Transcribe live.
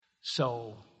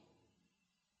So,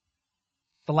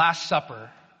 the Last Supper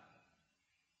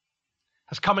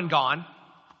has come and gone.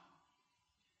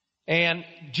 And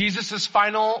Jesus'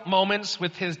 final moments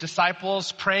with his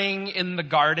disciples praying in the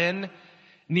garden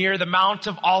near the Mount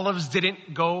of Olives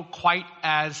didn't go quite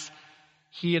as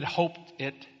he had hoped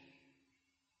it.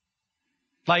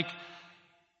 Like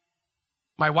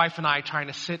my wife and I trying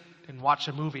to sit and watch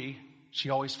a movie, she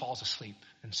always falls asleep,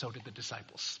 and so did the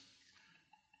disciples.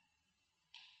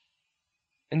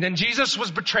 And then Jesus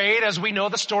was betrayed. As we know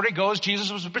the story goes,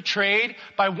 Jesus was betrayed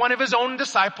by one of his own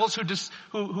disciples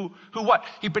who what?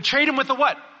 He betrayed him with a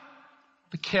what?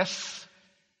 The kiss.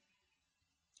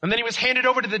 And then he was handed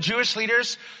over to the Jewish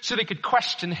leaders so they could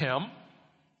question him.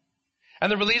 And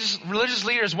the religious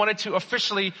leaders wanted to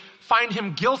officially find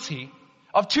him guilty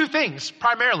of two things,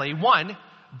 primarily. One,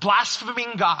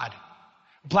 blaspheming God.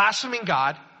 Blaspheming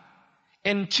God.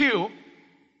 And two,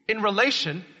 in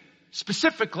relation,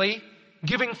 specifically,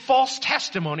 giving false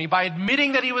testimony by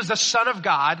admitting that he was the Son of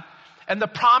God and the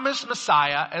promised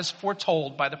Messiah as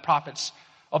foretold by the prophets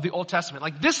of the Old Testament.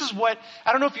 Like, this is what,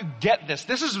 I don't know if you get this.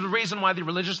 This is the reason why the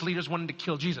religious leaders wanted to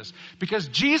kill Jesus. Because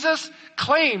Jesus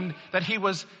claimed that he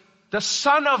was the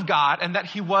Son of God and that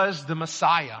he was the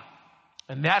Messiah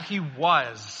and that he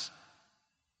was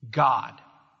God.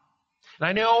 And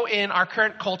I know in our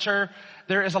current culture,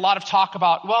 there is a lot of talk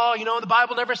about, well, the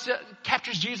Bible never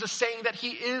captures Jesus saying that he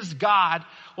is God.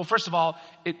 Well, first of all,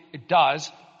 it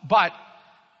does. But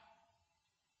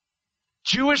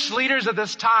Jewish leaders at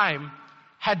this time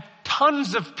had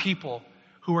tons of people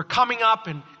who were coming up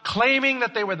and claiming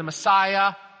that they were the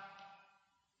Messiah.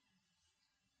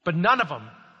 But none of them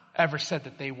ever said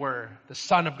that they were the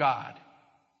Son of God.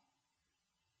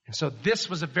 And so this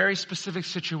was a very specific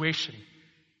situation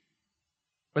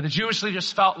where the Jewish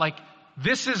leaders felt like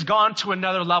this has gone to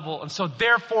another level, and so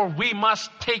therefore we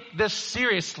must take this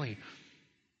seriously.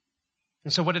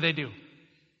 And so what did they do?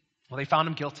 Well, they found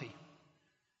him guilty.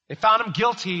 They found him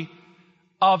guilty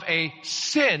of a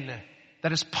sin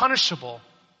that is punishable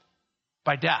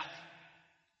by death.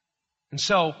 And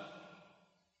so,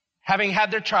 having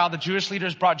had their trial, the Jewish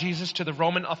leaders brought Jesus to the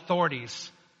Roman authorities,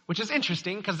 which is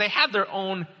interesting because they had their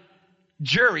own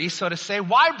jury, so to say.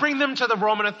 Why bring them to the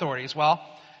Roman authorities? Well,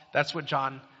 that's what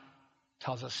John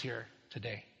tells us here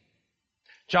today.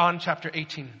 John chapter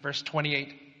 18, verse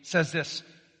 28 says this.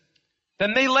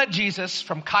 Then they led Jesus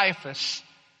from Caiaphas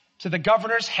to the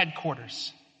governor's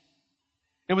headquarters.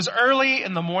 It was early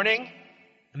in the morning,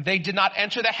 and they did not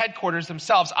enter the headquarters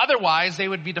themselves. Otherwise, they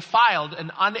would be defiled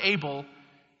and unable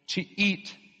to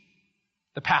eat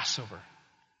the Passover.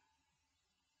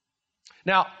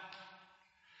 Now,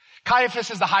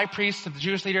 Caiaphas is the high priest of the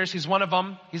Jewish leaders. He's one of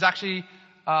them. He's actually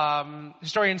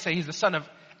historians say he's the son of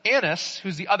Annas,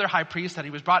 who's the other high priest that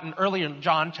he was brought in earlier in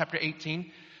John chapter 18,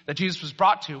 that Jesus was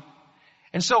brought to.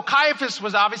 And so Caiaphas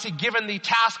was obviously given the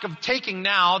task of taking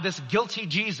now this guilty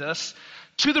Jesus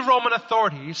to the Roman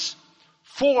authorities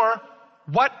for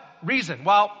what reason?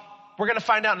 Well, we're going to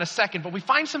find out in a second, but we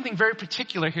find something very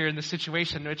particular here in this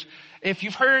situation, which if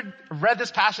you've read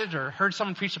this passage or heard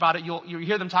someone preach about it, you'll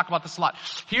hear them talk about this a lot.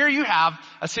 Here you have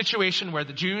a situation where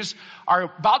the Jews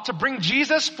are about to bring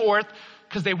Jesus forth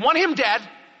because they want him dead,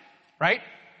 right?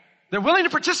 They're willing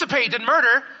to participate in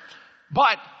murder,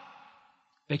 but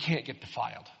they can't get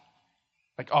defiled.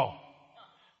 Like,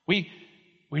 we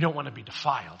don't want to be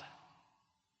defiled.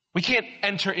 We can't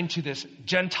enter into this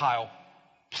Gentile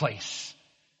place.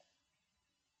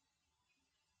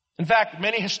 In fact,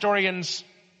 many historians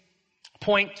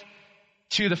point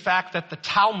to the fact that the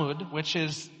Talmud, which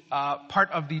is part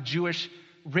of the Jewish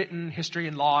written history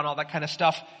and law and all that kind of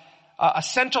stuff, a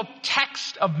central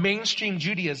text of mainstream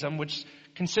Judaism, which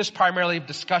consists primarily of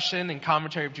discussion and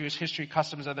commentary of Jewish history,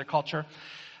 customs, and their culture.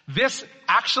 This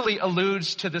actually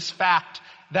alludes to this fact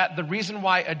that the reason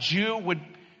why a Jew would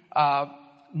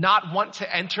not want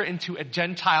to enter into a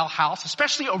Gentile house,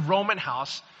 especially a Roman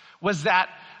house, was that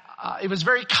it was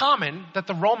very common that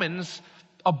the Romans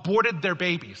aborted their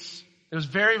babies. It was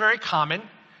very, very common,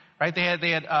 right? They had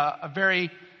a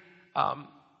very,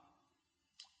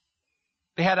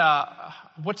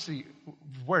 what's the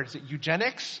word? Is it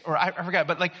eugenics? Or I forgot,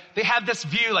 but like they had this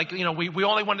view, like, we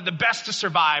only wanted the best to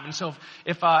survive. And so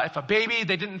if a baby,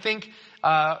 they didn't think,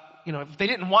 if they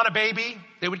didn't want a baby,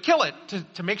 they would kill it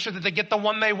to make sure that they get the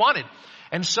one they wanted.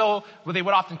 And so they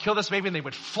would often kill this baby and they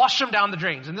would flush him down the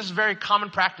drains. And this is very common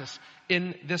practice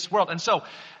in this world. And so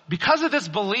because of this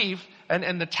belief,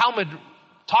 and the Talmud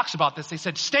talks about this, they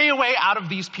said, stay away out of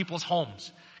these people's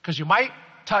homes because you might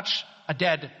touch a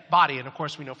dead body. And of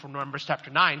course, we know from Numbers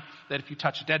chapter 9 that if you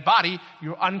touch a dead body,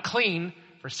 you're unclean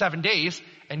for 7 days.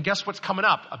 And guess what's coming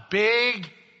up? A big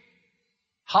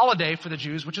holiday for the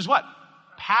Jews, which is what?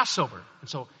 Passover. And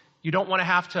so you don't want to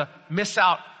have to miss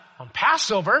out on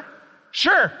Passover.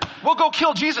 Sure, we'll go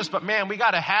kill Jesus, but man, we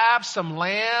gotta have some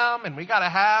lamb and we gotta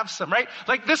have some, right?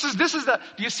 Like do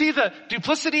you see the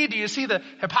duplicity? Do you see the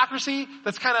hypocrisy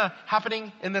that's kind of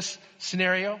happening in this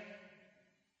scenario?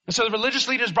 And so the religious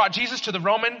leaders brought Jesus to the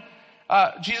Roman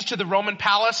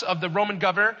palace of the Roman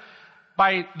governor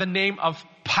by the name of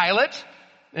Pilate.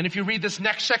 And if you read this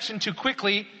next section too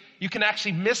quickly, you can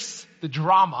actually miss the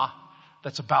drama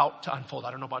that's about to unfold.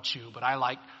 I don't know about you, but I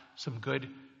like some good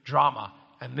drama.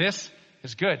 And this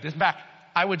is good. In fact,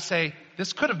 I would say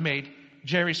this could have made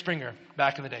Jerry Springer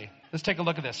back in the day. Let's take a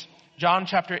look at this. John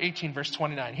chapter 18, verse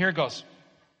 29. Here it goes.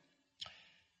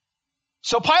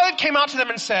 So Pilate came out to them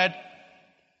and said,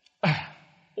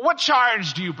 what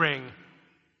charge do you bring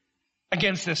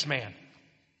against this man?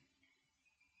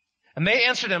 And they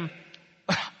answered him,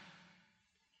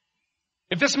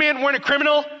 if this man weren't a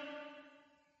criminal,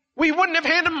 we wouldn't have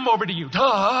handed him over to you.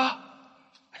 Duh.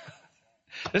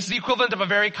 This is the equivalent of a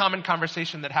very common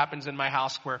conversation that happens in my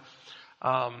house where,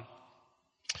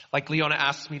 like Leona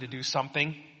asks me to do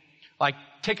something, like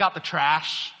take out the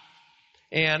trash.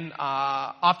 And,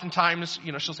 oftentimes,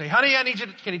 she'll say, honey,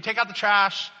 can you take out the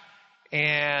trash?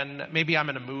 And maybe I'm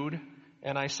in a mood.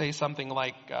 And I say something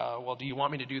like, well, do you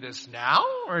want me to do this now?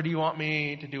 Or do you want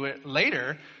me to do it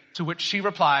later? To which she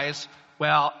replies,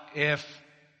 well, if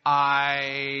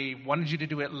I wanted you to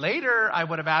do it later, I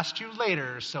would have asked you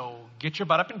later. So get your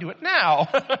butt up and do it now,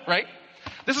 right?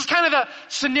 This is kind of the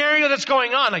scenario that's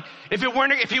going on. Like, if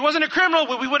he wasn't a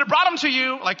criminal, we would have brought him to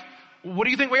you. Like, what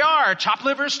do you think we are? Chopped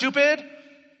liver, stupid?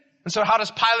 And so how does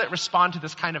Pilate respond to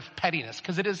this kind of pettiness?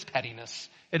 Because it is pettiness.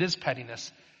 It is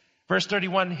pettiness. Verse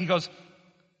 31, he goes,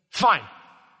 fine.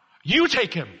 You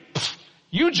take him.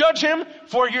 You judge him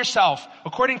for yourself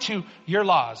according to your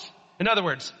laws. In other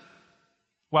words,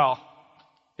 well,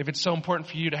 if it's so important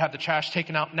for you to have the trash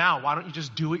taken out now, why don't you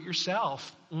just do it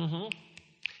yourself? Mm-hmm.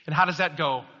 And how does that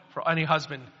go for any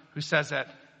husband who says that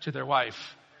to their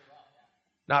wife?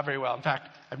 Not very well. In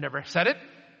fact, I've never said it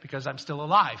because I'm still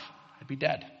alive. I'd be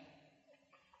dead.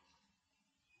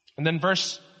 And then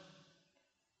verse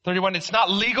 31, it's not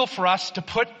legal for us to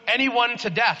put anyone to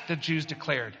death, the Jews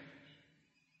declared.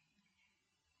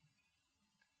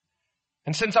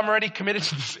 And since I'm already committed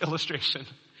to this illustration,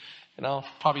 and I'll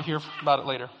probably hear about it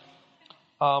later,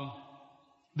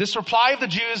 this reply of the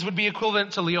Jews would be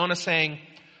equivalent to Leona saying,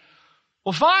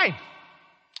 well, fine,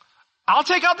 I'll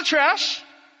take out the trash,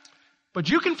 but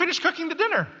you can finish cooking the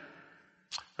dinner,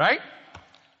 right?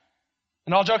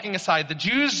 And all joking aside, the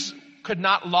Jews could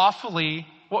not lawfully,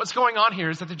 what's going on here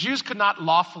is that the Jews could not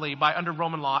lawfully, under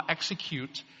Roman law,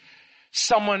 execute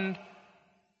someone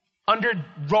under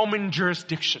Roman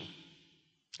jurisdiction.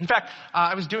 In fact,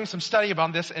 I was doing some study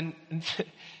about this, and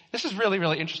this is really,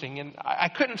 really interesting. And I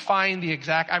couldn't find the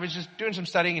exact, I was just doing some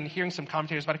studying and hearing some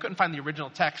commentators, but I couldn't find the original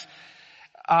text.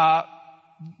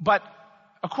 But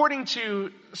according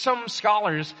to some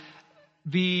scholars,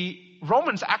 the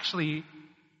Romans actually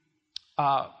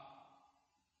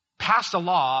passed a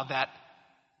law that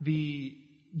the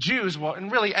Jews, well,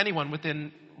 and really anyone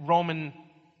within Roman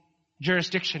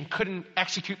jurisdiction couldn't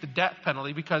execute the death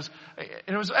penalty because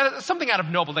it was something out of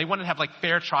noble. They wanted to have like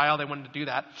fair trial. They wanted to do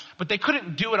that, but they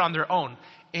couldn't do it on their own.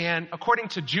 And according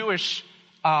to Jewish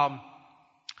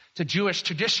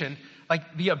tradition,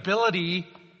 like the ability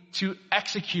to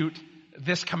execute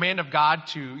this command of God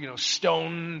to,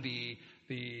 stone the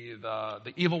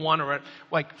evil one, or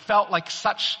like felt like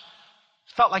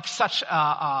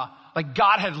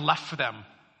God had left for them.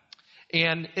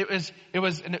 And it was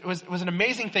an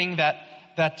amazing thing that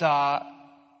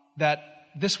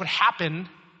this would happen.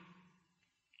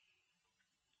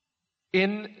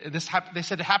 They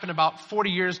said it happened about 40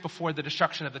 years before the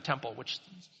destruction of the temple, which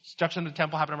destruction of the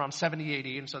temple happened around 70 AD,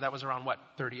 and so that was around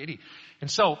 30 AD.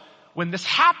 And so when this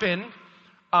happened,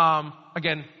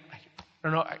 again, I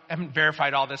don't know, I haven't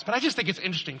verified all this, but I just think it's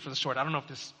interesting for the story. I don't know if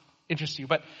this interests you,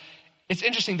 but it's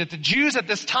interesting that the Jews at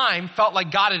this time felt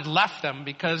like God had left them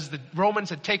because the Romans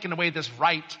had taken away this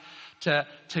right to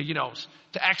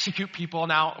execute people.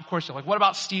 Now, of course, you're like, what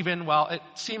about Stephen? Well, it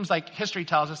seems like history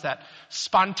tells us that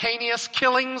spontaneous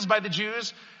killings by the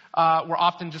Jews were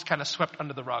often just kind of swept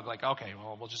under the rug. Like, okay,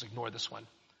 well, we'll just ignore this one.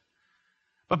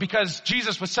 But because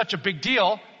Jesus was such a big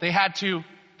deal, they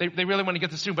really want to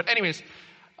get this through. But anyways,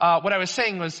 what I was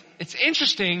saying was, it's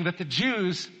interesting that the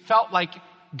Jews felt like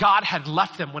God had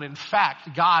left them when in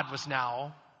fact God was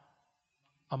now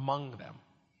among them.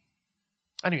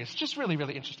 Anyway, it's just really,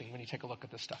 really interesting when you take a look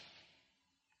at this stuff.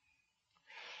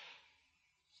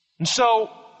 And so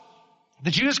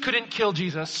the Jews couldn't kill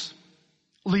Jesus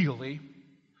legally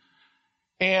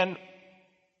And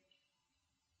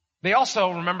they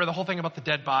also remember the whole thing about the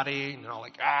dead body,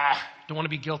 don't want to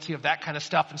be guilty of that kind of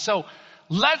stuff. And so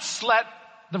let's let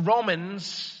the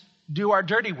Romans do our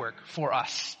dirty work for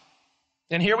us.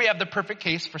 And here we have the perfect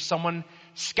case for someone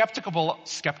skeptical.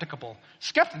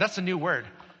 That's a new word.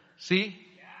 See?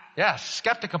 Yeah,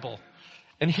 skeptical.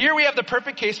 And here we have the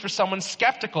perfect case for someone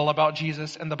skeptical about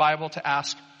Jesus and the Bible to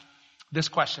ask this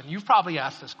question. You've probably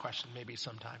asked this question maybe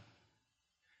sometime.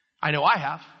 I know I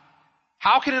have.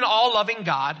 How can an all-loving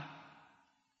God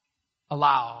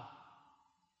allow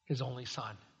his only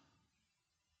son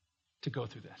to go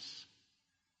through this?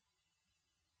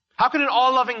 How can an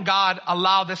all-loving God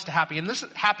allow this to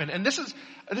happen? And this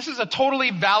is a totally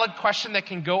valid question that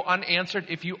can go unanswered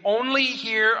if you only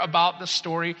hear about the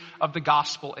story of the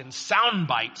gospel in sound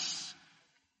bites,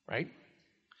 right?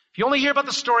 If you only hear about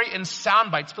the story in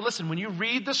sound bites, but listen, when you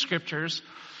read the scriptures,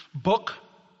 book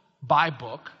by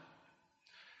book,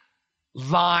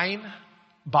 line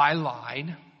by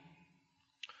line,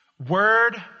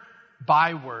 word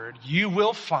by word, you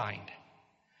will find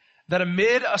that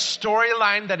amid a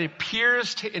storyline that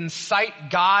appears to incite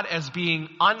God as being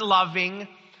unloving,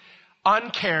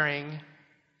 uncaring,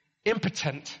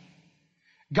 impotent,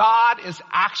 God is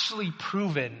actually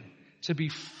proven to be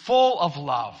full of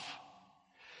love,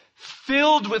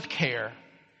 filled with care,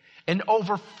 and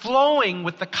overflowing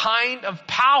with the kind of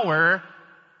power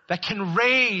that can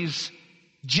raise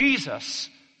Jesus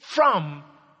from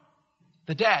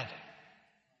the dead.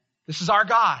 This is our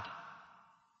God.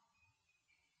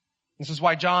 This is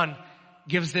why John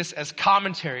gives this as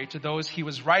commentary to those he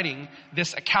was writing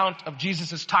this account of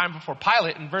Jesus' time before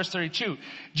Pilate in verse 32.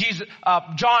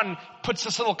 John puts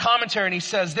this little commentary and he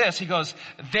says this. He goes,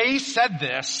 they said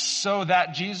this so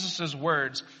that Jesus'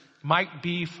 words might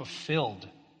be fulfilled,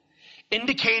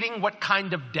 indicating what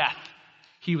kind of death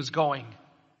he was going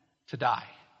to die.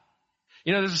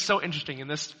 You know, this is so interesting in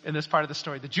this part of the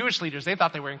story. The Jewish leaders, they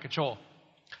thought they were in control.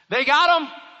 They got him.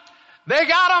 They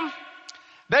got him.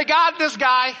 They got this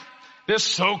guy, this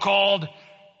so-called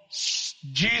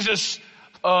Jesus,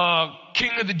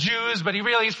 king of the Jews, but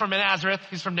he's from Nazareth.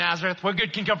 He's from Nazareth. What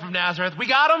good can come from Nazareth? We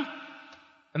got him.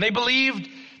 And they believed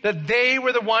that they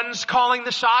were the ones calling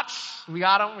the shots. We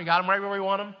got him. We got him right where we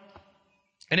want him.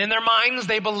 And in their minds,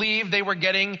 they believed they were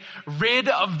getting rid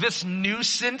of this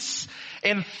nuisance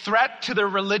and threat to their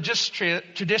religious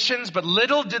traditions, but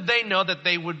little did they know that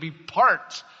they would be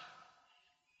part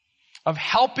of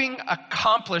helping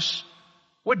accomplish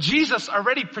what Jesus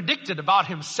already predicted about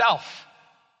himself.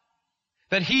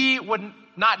 That he would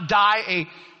not die a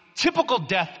typical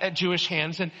death at Jewish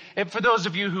hands. And for those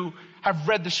of you who have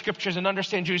read the scriptures and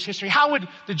understand Jewish history, how would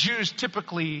the Jews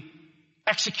typically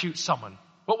execute someone?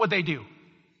 What would they do?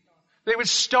 They would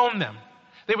stone them.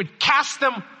 They would cast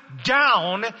them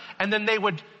down and then they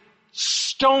would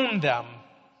stone them.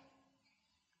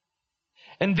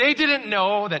 And they didn't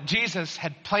know that Jesus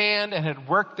had planned and had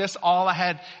worked this all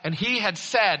ahead. And he had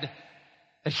said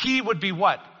that he would be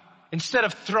what? Instead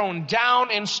of thrown down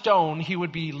in stone, he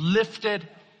would be lifted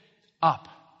up.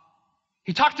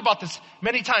 He talked about this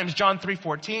many times. John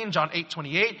 3:14, John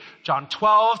 8:28, John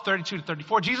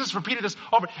 12:32-34. Jesus repeated this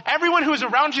over. Everyone who was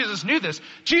around Jesus knew this.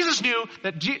 Jesus knew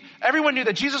that everyone knew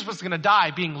that Jesus was going to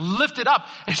die, being lifted up.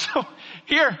 And so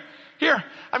here,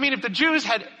 if the Jews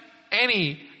had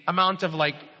any amount of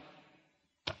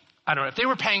if they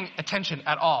were paying attention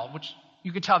at all, which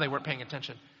you could tell they weren't paying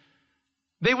attention,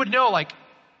 they would know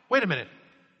wait a minute,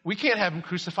 we can't have him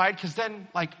crucified because then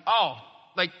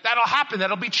that'll happen,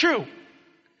 that'll be true.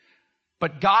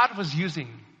 But God was using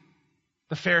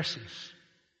the Pharisees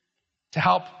to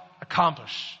help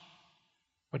accomplish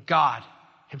what God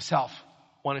himself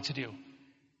wanted to do.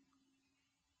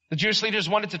 The Jewish leaders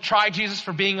wanted to try Jesus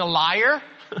for being a liar.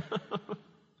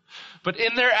 But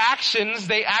in their actions,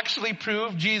 they actually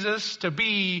proved Jesus to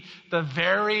be the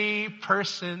very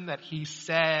person that he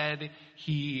said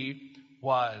he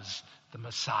was, the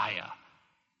Messiah,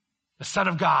 the Son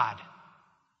of God.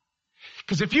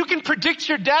 Because if you can predict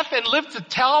your death and live to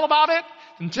tell about it,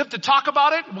 and live to talk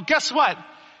about it, well, guess what?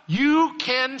 You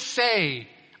can say,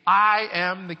 I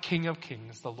am the King of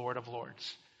Kings, the Lord of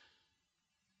Lords.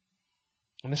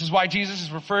 And this is why Jesus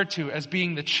is referred to as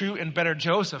being the true and better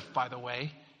Joseph, by the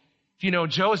way. If you know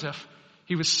Joseph,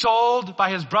 he was sold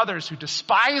by his brothers who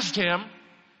despised him.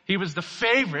 He was the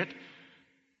favorite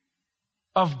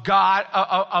of God,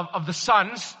 of the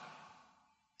sons.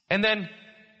 And then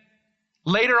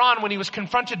later on, when he was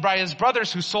confronted by his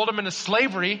brothers who sold him into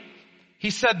slavery,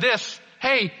 he said this,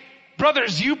 hey,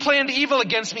 brothers, you planned evil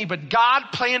against me, but God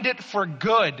planned it for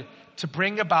good to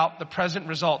bring about the present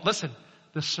result. Listen,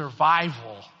 the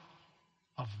survival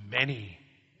of many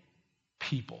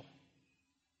people.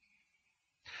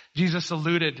 Jesus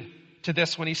alluded to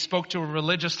this when he spoke to a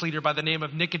religious leader by the name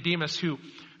of Nicodemus who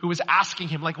was asking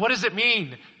him, like, what does it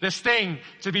mean, this thing,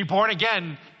 to be born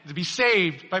again, to be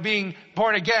saved by being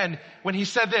born again? When he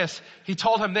said this, he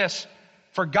told him this: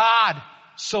 for God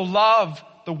so loved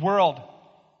the world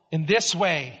in this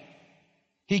way,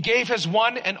 he gave his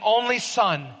one and only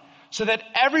Son, so that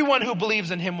everyone who believes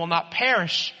in him will not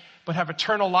perish, but have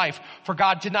eternal life. For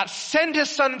God did not send his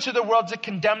Son into the world to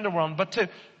condemn the world, but to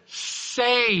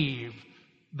save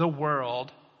the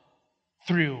world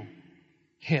through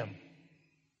him.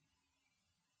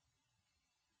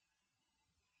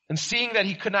 And seeing that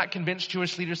he could not convince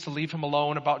Jewish leaders to leave him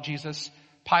alone about Jesus,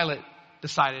 Pilate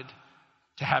decided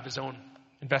to have his own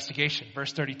investigation.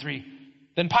 Verse 33.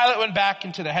 Then Pilate went back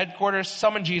into the headquarters,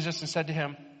 summoned Jesus, and said to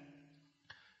him,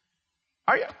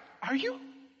 Are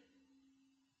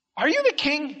you the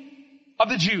king of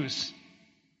the Jews?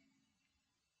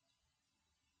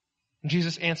 And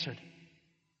Jesus answered,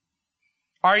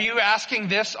 are you asking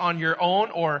this on your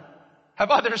own, or have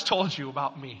others told you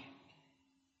about me?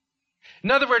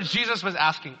 In other words, Jesus was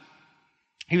asking,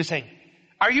 he was saying,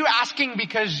 are you asking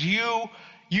because you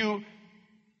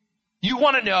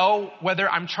want to know whether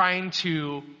I'm trying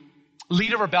to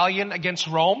lead a rebellion against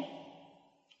Rome?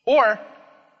 Or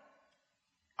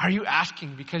are you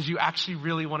asking because you actually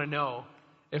really want to know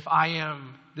if I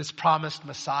am this promised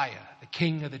Messiah, the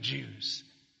King of the Jews?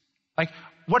 Like,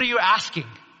 what are you asking?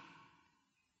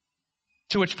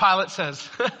 To which Pilate says,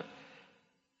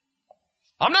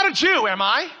 I'm not a Jew, am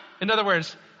I? In other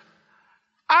words,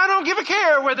 I don't give a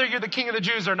care whether you're the King of the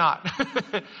Jews or not.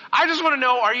 I just want to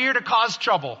know, are you here to cause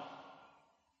trouble?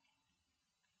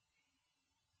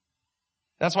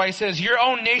 That's why he says, your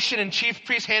own nation and chief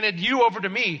priest handed you over to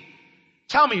me.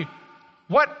 Tell me,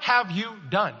 what have you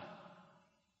done?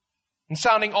 And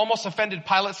sounding almost offended,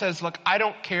 Pilate says, look, I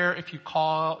don't care if you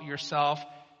call yourself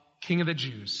King of the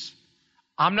Jews.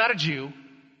 I'm not a Jew.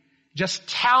 Just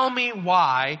tell me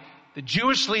why the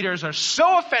Jewish leaders are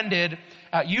so offended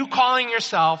at you calling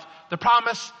yourself the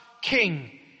promised King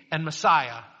and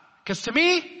Messiah. Because to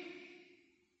me,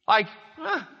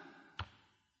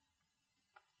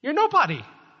 you're nobody.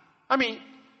 I mean,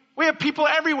 we have people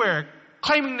everywhere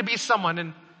claiming to be someone,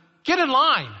 and get in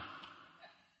line.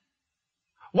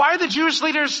 Why are the Jewish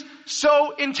leaders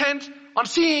so intent on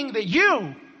seeing that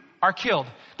you are killed?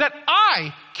 That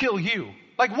I kill you?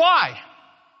 Like, why?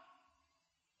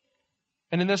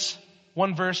 And in this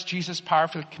one verse, Jesus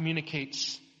powerfully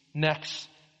communicates next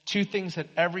two things that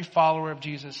every follower of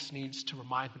Jesus needs to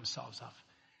remind themselves of.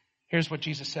 Here's what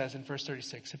Jesus says in verse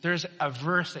 36. If there's a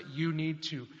verse that you need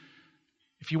to,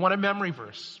 if you want a memory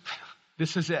verse,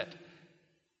 this is it.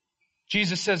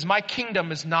 Jesus says, my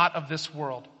kingdom is not of this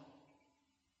world.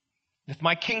 If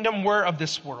my kingdom were of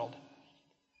this world,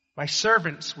 my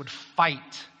servants would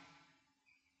fight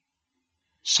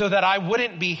so that I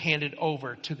wouldn't be handed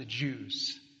over to the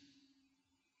Jews.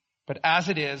 But as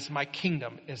it is, my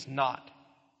kingdom is not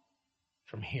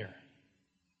from here.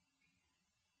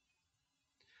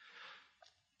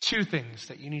 Two things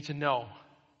that you need to know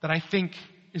that I think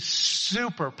is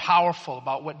super powerful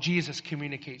about what Jesus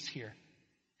communicates here.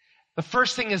 The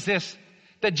first thing is this,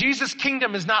 that Jesus'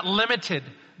 kingdom is not limited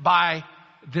by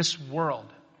this world.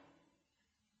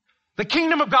 The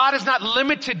kingdom of God is not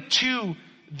limited to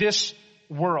this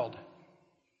world.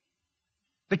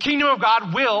 The kingdom of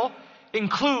God will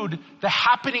include the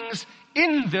happenings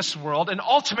in this world, and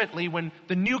ultimately when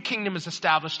the new kingdom is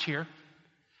established here.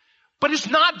 But it's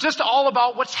not just all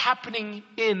about what's happening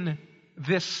in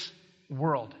this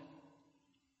world.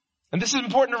 And this is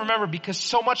important to remember because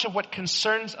so much of what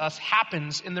concerns us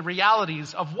happens in the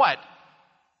realities of what?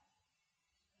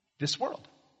 This world.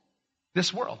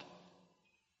 This world.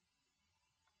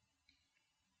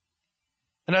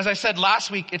 And as I said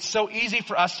last week, it's so easy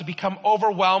for us to become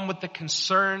overwhelmed with the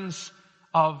concerns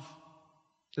of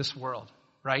this world,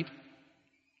 right?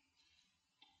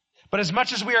 But as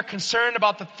much as we are concerned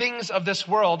about the things of this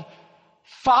world,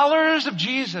 followers of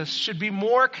Jesus should be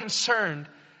more concerned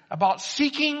about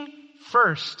seeking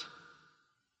first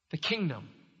the kingdom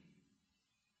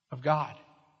of God.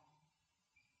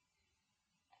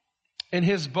 In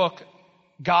his book,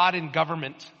 God in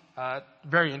Government,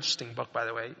 very interesting book, by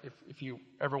the way, if you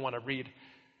ever want to read,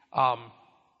 an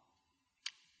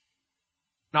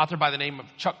author by the name of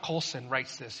Chuck Colson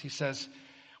writes this. He says,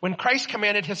 when Christ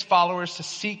commanded his followers to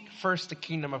seek first the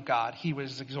kingdom of God, he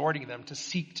was exhorting them to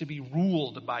seek to be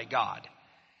ruled by God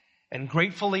and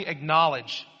gratefully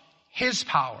acknowledge his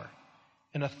power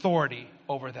and authority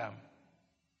over them.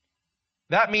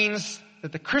 That means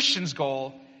that the Christian's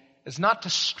goal is not to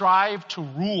strive to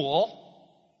rule,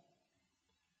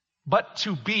 but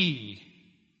to be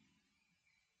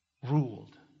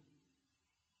ruled.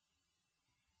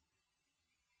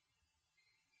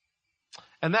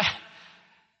 And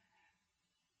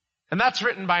that's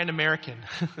written by an American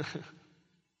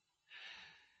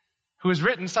who has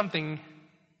written something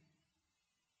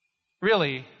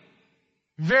really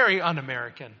very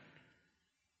un-American.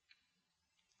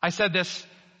 I said this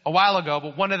a while ago,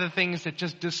 but one of the things that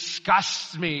just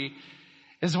disgusts me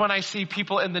is when I see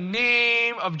people in the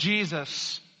name of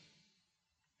Jesus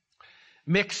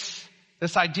mix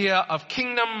this idea of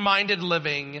kingdom-minded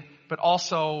living, but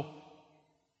also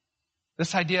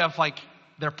this idea of like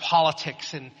their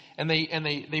politics and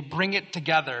they bring it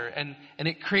together and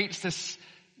it creates this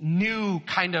new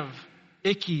kind of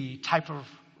icky type of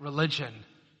religion.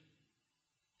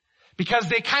 Because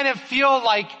they kind of feel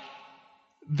like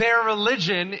their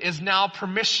religion is now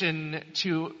permission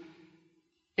to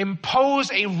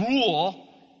impose a rule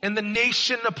in the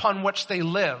nation upon which they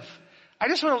live. I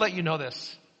just want to let you know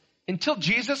this. Until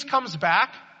Jesus comes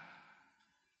back,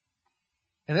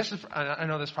 and I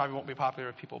know this probably won't be popular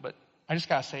with people, but I just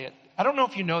gotta say it. I don't know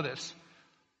if you know this.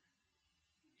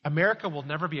 America will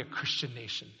never be a Christian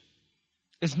nation.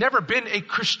 It's never been a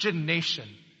Christian nation.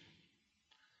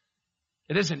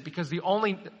 It isn't, because the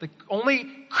only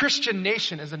Christian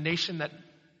nation is a nation that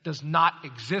does not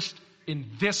exist in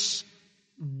this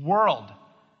world.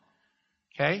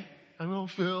 Okay? I know,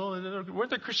 Phil, weren't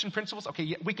there Christian principles? Okay,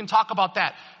 yeah, we can talk about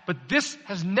that. But this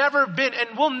has never been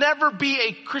and will never be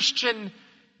a Christian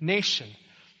nation.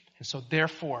 And so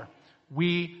therefore,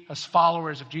 we as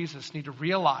followers of Jesus need to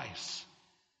realize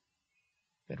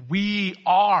that we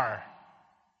are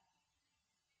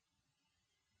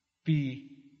the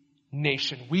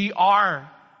nation. We are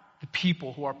the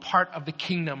people who are part of the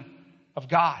kingdom of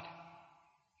God.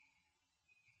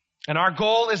 And our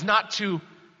goal is not to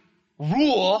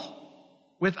rule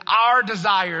with our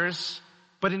desires,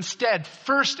 but instead,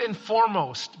 first and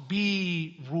foremost,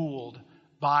 be ruled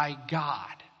by God.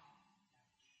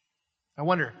 I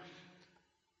wonder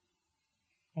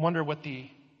what the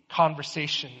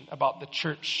conversation about the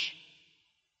church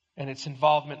and its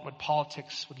involvement with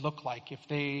politics would look like if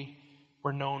they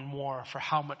were known more for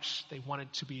how much they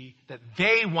wanted to be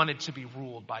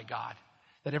ruled by God.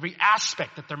 That every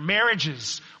aspect, that their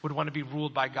marriages would want to be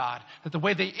ruled by God. That the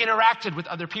way they interacted with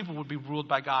other people would be ruled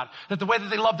by God. That the way that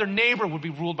they loved their neighbor would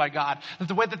be ruled by God. That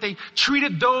the way that they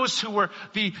treated those who were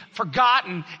the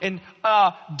forgotten and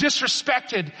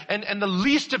disrespected and the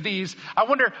least of these. I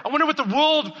wonder what the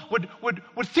world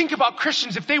would think about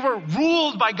Christians if they were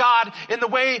ruled by God in the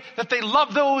way that they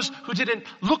loved those who didn't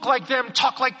look like them,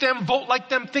 talk like them, vote like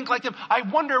them, think like them. I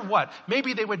wonder what.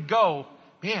 Maybe they would go,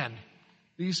 man,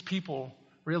 these people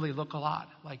really look a lot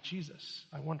like Jesus.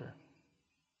 I wonder.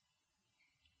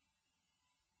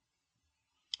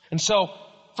 And so,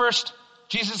 first,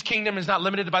 Jesus' kingdom is not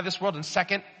limited by this world. And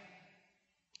second,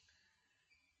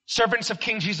 servants of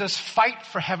King Jesus fight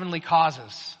for heavenly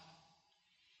causes.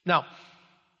 Now,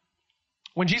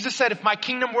 when Jesus said, if my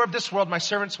kingdom were of this world, my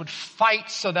servants would fight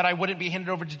so that I wouldn't be handed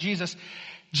over to Jesus,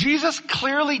 Jesus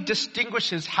clearly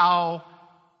distinguishes how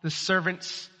the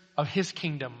servants of his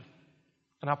kingdom,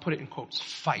 and I'll put it in quotes,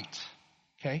 fight.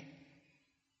 Okay?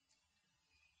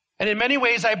 And in many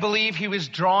ways, I believe he was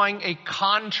drawing a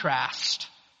contrast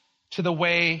to the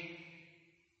way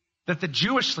that the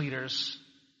Jewish leaders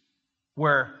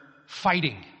were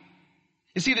fighting.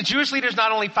 You see, the Jewish leaders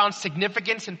not only found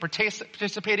significance in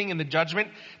participating in the judgment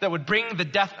that would bring the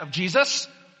death of Jesus,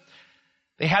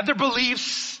 they had their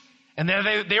beliefs, and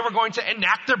they were going to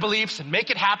enact their beliefs and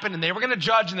make it happen, and they were going to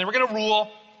judge, and they were going to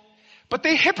rule. But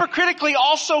they hypocritically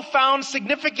also found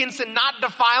significance in not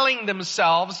defiling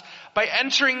themselves by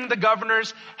entering the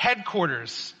governor's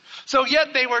headquarters. So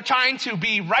yet they were trying to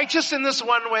be righteous in this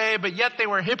one way, but yet they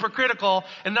were hypocritical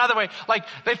in another way. Like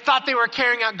they thought they were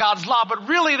carrying out God's law, but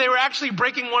really they were actually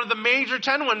breaking one of the major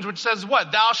 10 ones, which says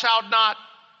what? Thou shalt not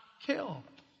kill.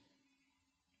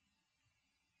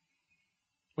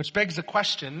 Which begs the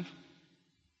question,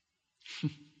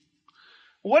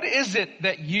 what is it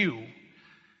that you,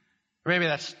 or maybe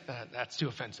that's too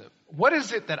offensive. What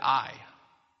is it that I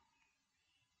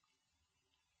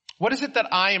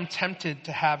am tempted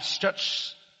to have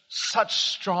such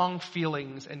strong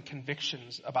feelings and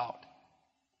convictions about?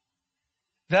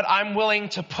 That I'm willing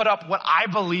to put up what I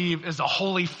believe is a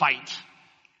holy fight,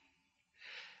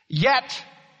 yet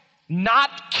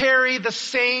not carry the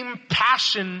same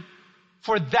passion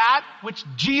for that which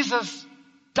Jesus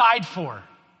died for.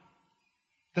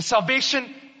 The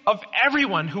salvation of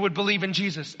everyone who would believe in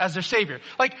Jesus as their Savior.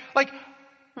 Like,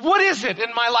 what is it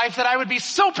in my life that I would be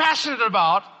so passionate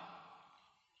about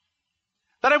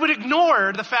That I would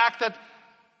ignore the fact that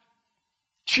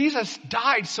Jesus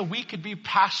died so we could be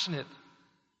passionate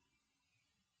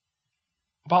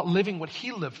about living what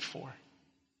he lived for.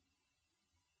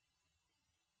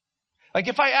 Like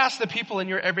if I ask the people in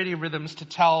your everyday rhythms to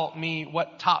tell me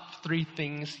what top 3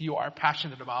 things you are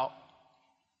passionate about,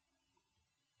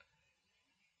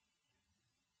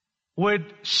 would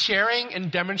sharing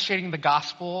and demonstrating the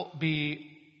gospel be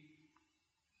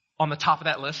on the top of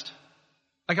that list?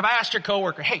 Like if I asked your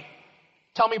coworker, hey,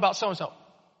 tell me about so-and-so.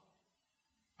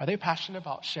 Are they passionate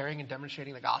about sharing and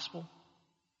demonstrating the gospel?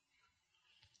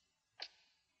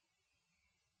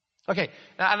 Okay,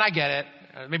 and I get it.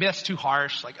 Maybe that's too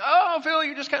harsh. Like, oh, Phil,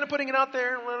 you're just kind of putting it out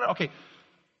there. Okay.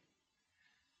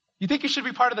 You think you should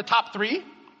be part of the top 3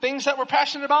 things that we're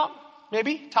passionate about?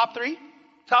 Maybe? Top 3?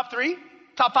 Top 3?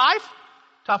 Top 5?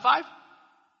 Top 5?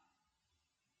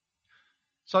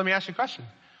 So let me ask you a question.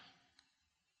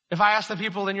 If I ask the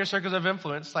people in your circles of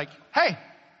influence, like, hey,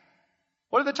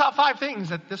 what are the top 5 things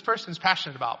that this person's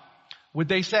passionate about? Would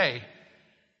they say,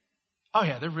 oh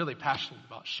yeah, they're really passionate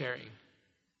about sharing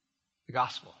the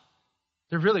gospel.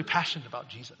 They're really passionate about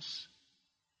Jesus.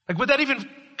 Like, would that even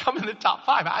come in the top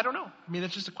 5? I don't know. I mean,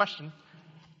 that's just a question.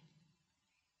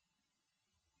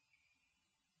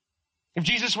 If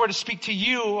Jesus were to speak to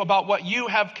you about what you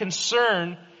have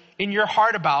concern in your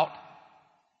heart about,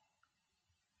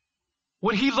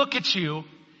 would he look at you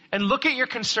and look at your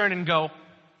concern and go,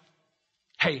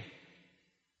 hey,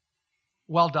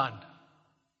 well done.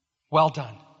 Well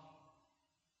done.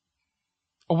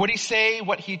 Or would he say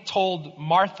what he told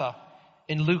Martha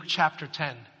in Luke chapter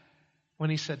 10 when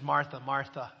he said, Martha,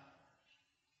 Martha,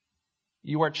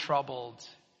 you are troubled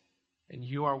and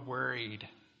you are worried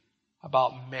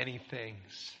about many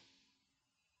things,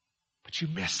 but you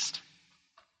missed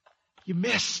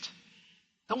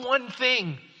the one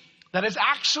thing that is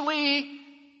actually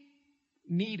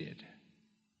needed.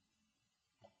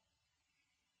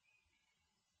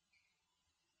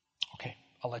 Okay,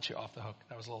 I'll let you off the hook.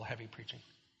 That was a little heavy preaching.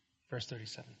 Verse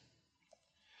 37.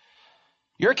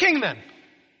 You're a king then?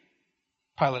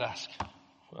 Pilate asked.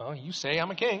 Well, you say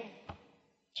I'm a king.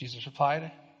 Jesus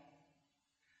replied.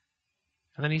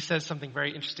 And then he says something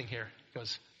very interesting here. He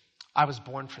goes, I was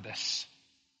born for this.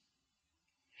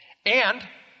 And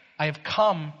I have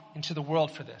come into the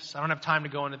world for this. I don't have time to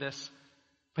go into this.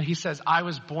 But he says, I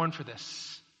was born for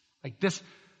this. Like this,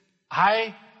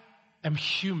 I am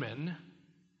human.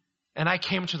 And I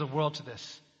came to the world to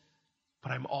this.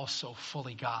 But I'm also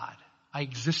fully God. I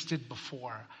existed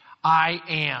before. I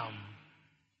am.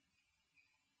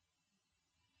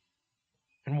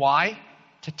 And why?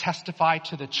 To testify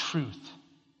to the truth.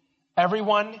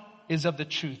 Everyone is of the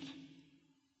truth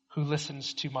who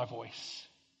listens to my voice.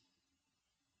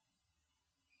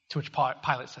 To which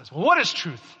Pilate says, well, what is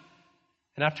truth?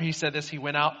 And after he said this, he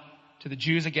went out to the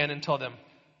Jews again and told them,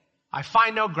 I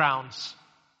find no grounds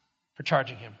for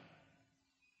charging him.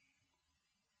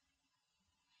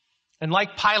 And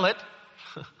like Pilate,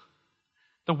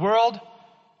 the world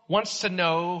wants to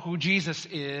know who Jesus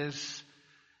is,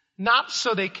 not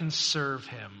so they can serve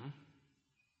him,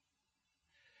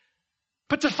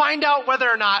 but to find out whether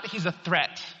or not he's a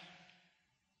threat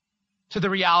to the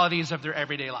realities of their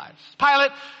everyday lives.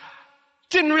 Pilate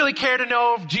didn't really care to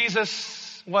know if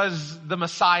Jesus was the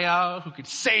Messiah who could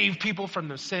save people from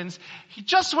their sins. He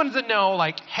just wanted to know,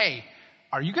 like, hey,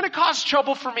 are you going to cause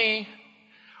trouble for me?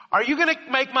 Are you going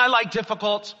to make my life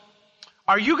difficult?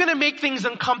 Are you going to make things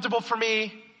uncomfortable for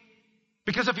me?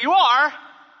 Because if you are,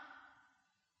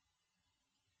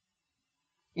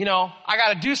 I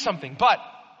got to do something. But,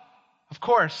 of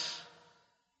course,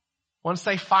 once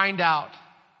they find out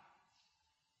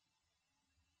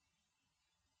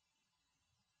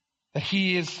that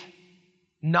he is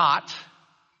not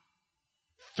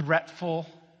threatful,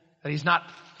 that he's not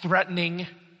threatening,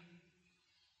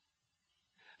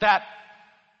 that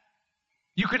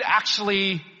you could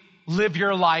actually live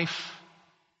your life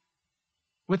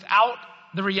without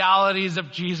the realities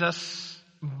of Jesus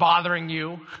bothering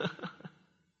you,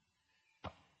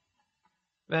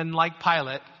 then like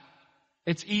Pilate,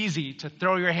 it's easy to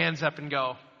throw your hands up and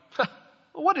go,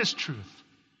 what is truth?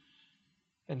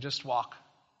 And just walk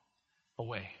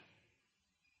away.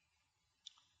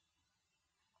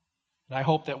 And I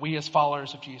hope that we as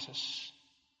followers of Jesus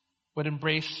would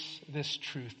embrace this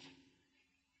truth,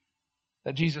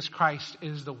 that Jesus Christ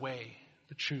is the way,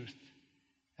 the truth,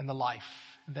 and the life,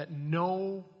 and that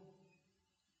no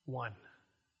one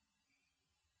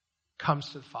comes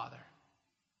to the Father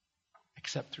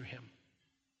except through him.